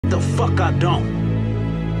the fuck I don't?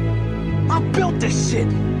 I built this shit.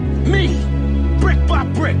 Me. Brick by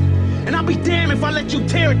brick. And I'll be damned if I let you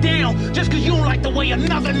tear it down just because you don't like the way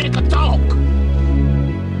another nigga talk.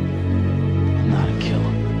 I'm not a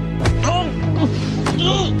killer.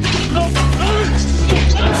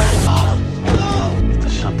 If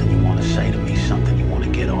there's something you want to say to me, something you want to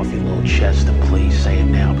get off your little chest, then please say it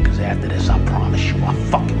now, because after this, I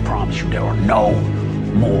fucking promise you, there are no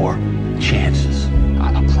more chances.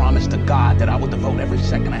 I promise to God that I will devote every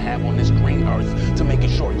second I have on this green earth to making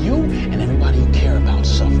sure you and everybody you care about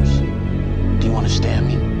suffers. Do you understand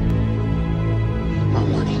me? My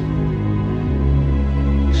money,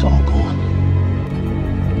 it's all gone.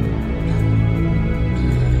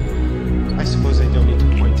 I suppose I don't need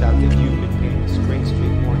to point out that you've been paying the Spring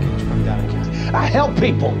Street mortgage from that account. I help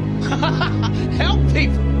people. Help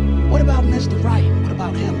people. What about Mr. Wright? What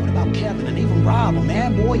about him? What about Kevin and even Rob, a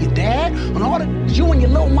man, boy, your dad? And all that you and your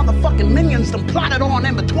little motherfucking minions done plotted on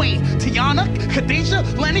in between. Tiana, Khadijah,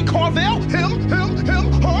 Lenny, Carvel, him, her,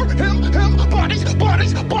 him.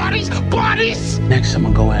 Bodies. Next, I'm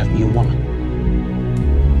gonna go after your woman.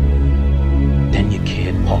 Then your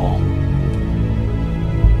kid, Paul.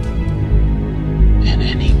 And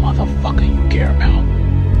any motherfucker you care about.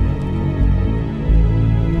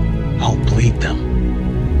 I'll bleed them.